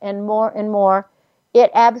more and more and more,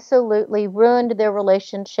 it absolutely ruined their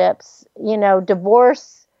relationships.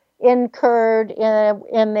 Divorce incurred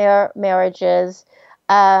in their marriages.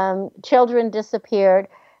 Children disappeared.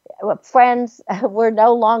 Friends were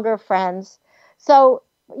no longer friends. So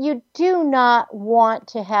you do not want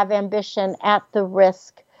to have ambition at the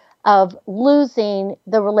risk of losing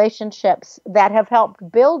the relationships that have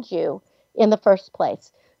helped build you in the first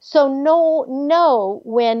place. So know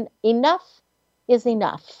when enough is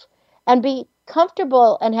enough, and be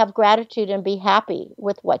comfortable and have gratitude and be happy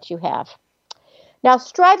with what you have. Now,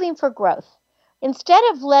 striving for growth. Instead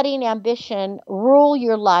of letting ambition rule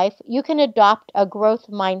your life, you can adopt a growth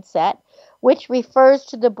mindset, which refers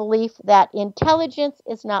to the belief that intelligence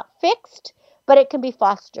is not fixed, but it can be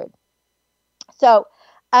fostered. So,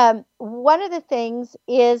 one of the things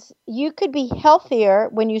is you could be healthier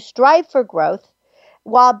when you strive for growth,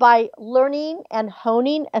 while by learning and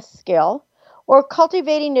honing a skill or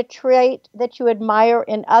cultivating a trait that you admire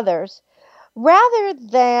in others, rather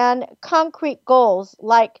than concrete goals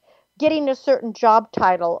like getting a certain job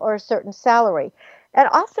title or a certain salary. And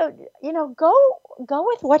also, go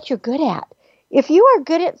with what you're good at. If you are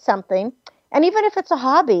good at something, and even if it's a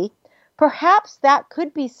hobby, perhaps that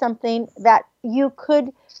could be something that you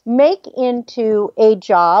could make into a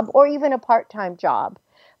job or even a part-time job.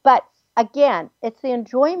 But again, it's the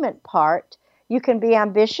enjoyment part. You can be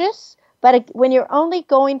ambitious, but when you're only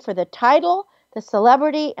going for the title, the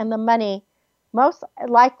celebrity, and the money, most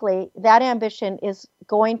likely that ambition is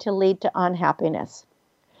going to lead to unhappiness.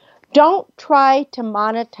 Don't try to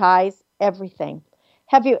monetize everything.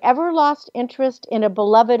 Have you ever lost interest in a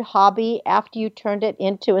beloved hobby after you turned it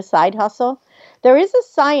into a side hustle? There is a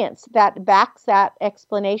science that backs that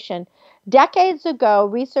explanation. Decades ago,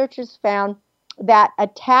 researchers found that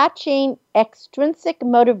attaching extrinsic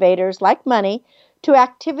motivators like money to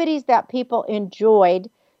activities that people enjoyed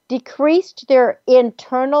decreased their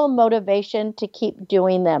internal motivation to keep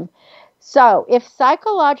doing them. So, if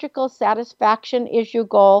psychological satisfaction is your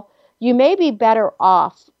goal, you may be better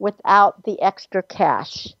off without the extra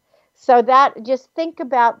cash. So that, just think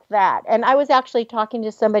about that. And I was actually talking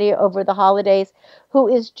to somebody over the holidays who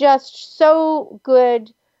is just so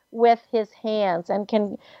good with his hands and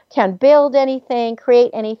can build anything,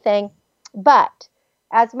 create anything. But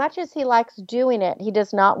as much as he likes doing it, he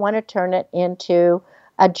does not want to turn it into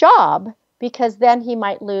a job, because then he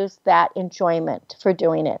might lose that enjoyment for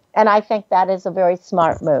doing it. And I think that is a very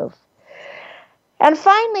smart move. And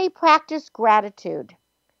finally, practice gratitude.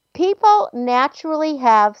 People naturally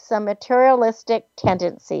have some materialistic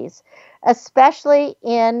tendencies, especially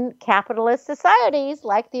in capitalist societies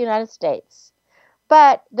like the United States.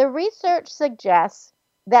 But the research suggests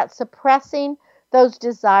that suppressing those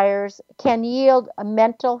desires can yield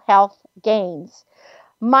mental health gains.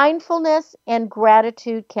 Mindfulness and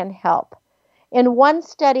gratitude can help. In one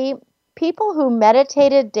study, people who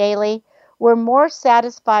meditated daily were more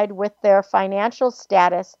satisfied with their financial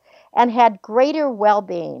status and had greater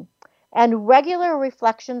well-being. And regular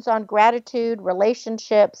reflections on gratitude,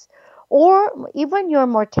 relationships, or even your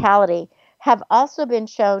mortality have also been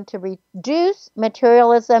shown to reduce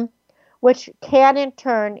materialism, which can in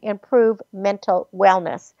turn improve mental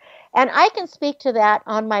wellness. And I can speak to that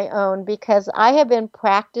on my own because I have been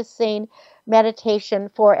practicing meditation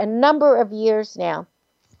for a number of years now.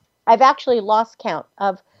 I've actually lost count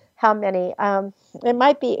of how many.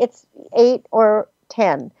 It's 8 or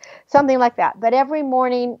 10, something like that. But every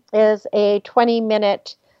morning is a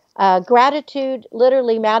 20-minute gratitude,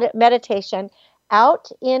 literally meditation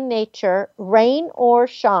out in nature, rain or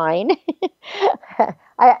shine,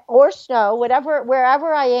 or snow,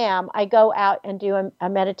 wherever I am, I go out and do a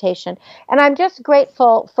meditation. And I'm just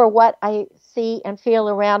grateful for what I see and feel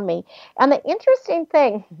around me. And the interesting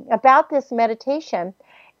thing about this meditation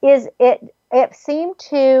is it seemed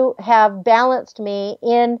to have balanced me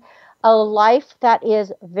in a life that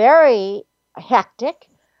is very hectic,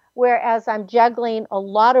 whereas I'm juggling a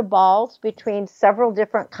lot of balls between several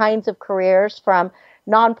different kinds of careers, from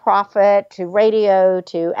nonprofit to radio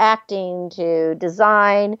to acting to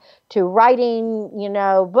design to writing,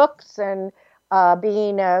 books, and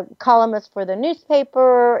being a columnist for the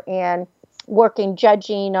newspaper and working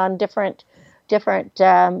judging on different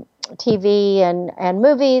TV and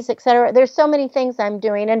movies, etc. There's so many things I'm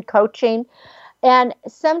doing, and coaching. And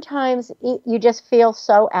sometimes you just feel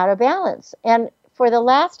so out of balance. And for the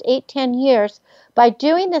last 8-10 years, by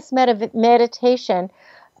doing this meditation,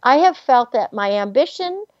 I have felt that my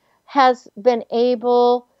ambition has been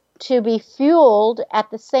able to be fueled at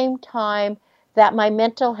the same time that my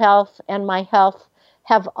mental health and my health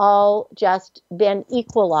have all just been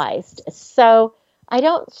equalized. So I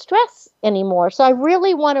don't stress anymore. So I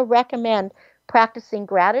really want to recommend practicing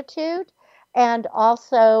gratitude and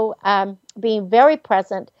also being very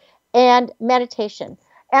present, and meditation.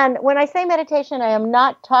 And when I say meditation, I am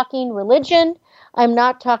not talking religion. I'm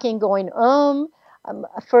not talking going,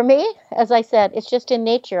 for me, as I said, it's just in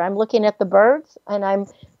nature. I'm looking at the birds and I'm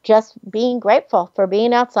just being grateful for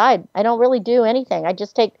being outside. I don't really do anything. I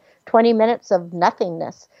just take 20 minutes of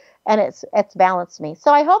nothingness, and it's balanced me.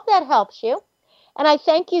 So I hope that helps you. And I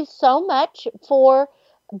thank you so much for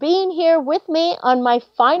being here with me on my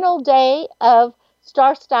final day of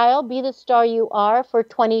Star Style, Be the Star You Are for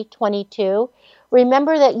 2022.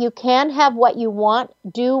 Remember that you can have what you want,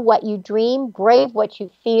 do what you dream, brave what you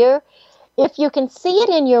fear. If you can see it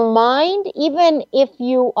in your mind, even if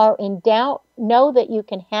you are in doubt, know that you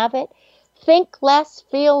can have it. Think less,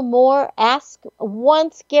 feel more, ask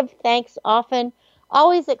once, give thanks often,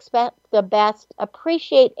 always expect the best,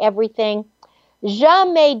 appreciate everything.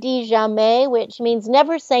 Jamais dis jamais, which means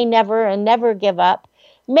never say never and never give up.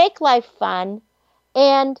 Make life fun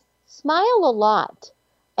and smile a lot.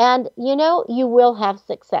 And you will have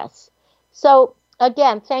success. So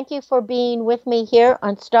again, thank you for being with me here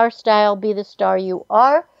on Star Style, Be the Star You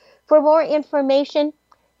Are. For more information,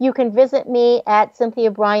 you can visit me at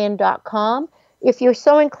CynthiaBryan.com. If you're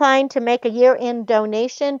so inclined to make a year-end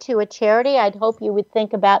donation to a charity, I'd hope you would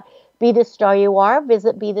think about Be the Star You Are.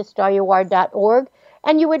 Visit BeTheStarYouAre.org.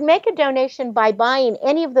 And you would make a donation by buying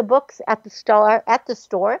any of the books at the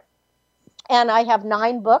store. And I have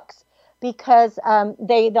 9 books because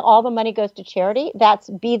all the money goes to charity. That's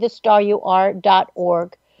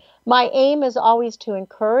BeTheStarYouAre.org. My aim is always to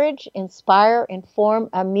encourage, inspire, inform,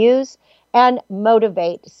 amuse, and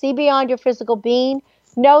motivate. See beyond your physical being.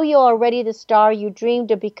 Know you're already the star you dreamed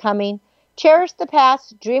of becoming. Cherish the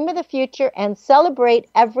past, dream of the future, and celebrate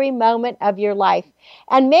every moment of your life.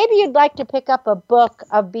 And maybe you'd like to pick up a book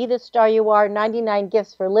of Be the Star You Are, 99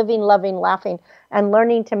 Gifts for Living, Loving, Laughing, and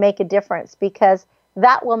Learning to Make a Difference, because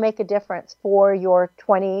that will make a difference for your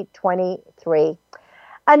 2023.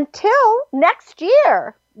 Until next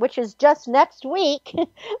year, which is just next week,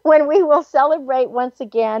 when we will celebrate once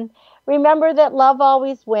again, remember that love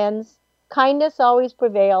always wins, kindness always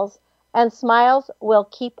prevails, and smiles will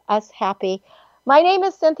keep us happy. My name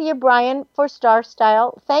is Cynthia Bryan for Star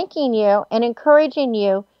Style, thanking you and encouraging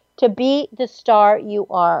you to be the star you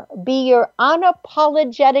are. Be your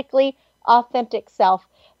unapologetically authentic self.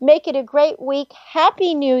 Make it a great week.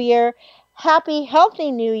 Happy New Year. Happy,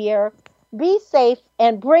 healthy New Year. Be safe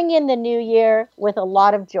and bring in the new year with a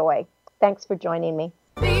lot of joy. Thanks for joining me.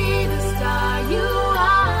 Be the star you are.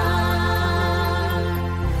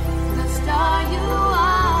 The star you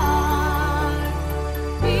are.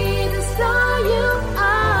 Be the star you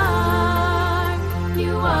are.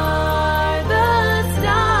 You are the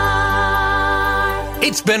star.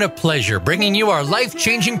 It's been a pleasure bringing you our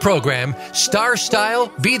life-changing program, Star Style,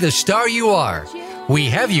 Be the Star You Are. We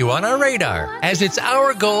have you on our radar, as it's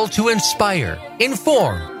our goal to inspire,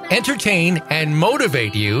 inform, entertain, and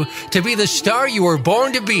motivate you to be the star you were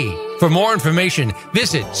born to be. For more information,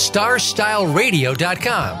 visit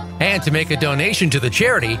starstyleradio.com. And to make a donation to the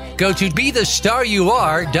charity, go to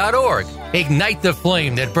BeTheStarYouAre.org. Ignite the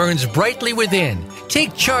flame that burns brightly within.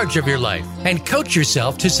 Take charge of your life and coach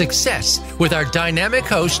yourself to success with our dynamic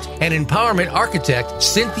host and empowerment architect,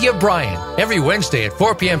 Cynthia Bryan, every Wednesday at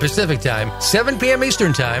 4 p.m. Pacific Time, 7 p.m.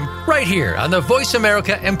 Eastern Time, right here on the Voice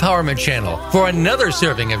America Empowerment Channel for another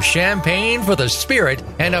serving of champagne for the spirit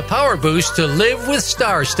and a power boost to live with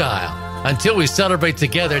Star Style. Until we celebrate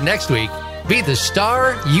together next week, be the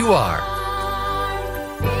star you are.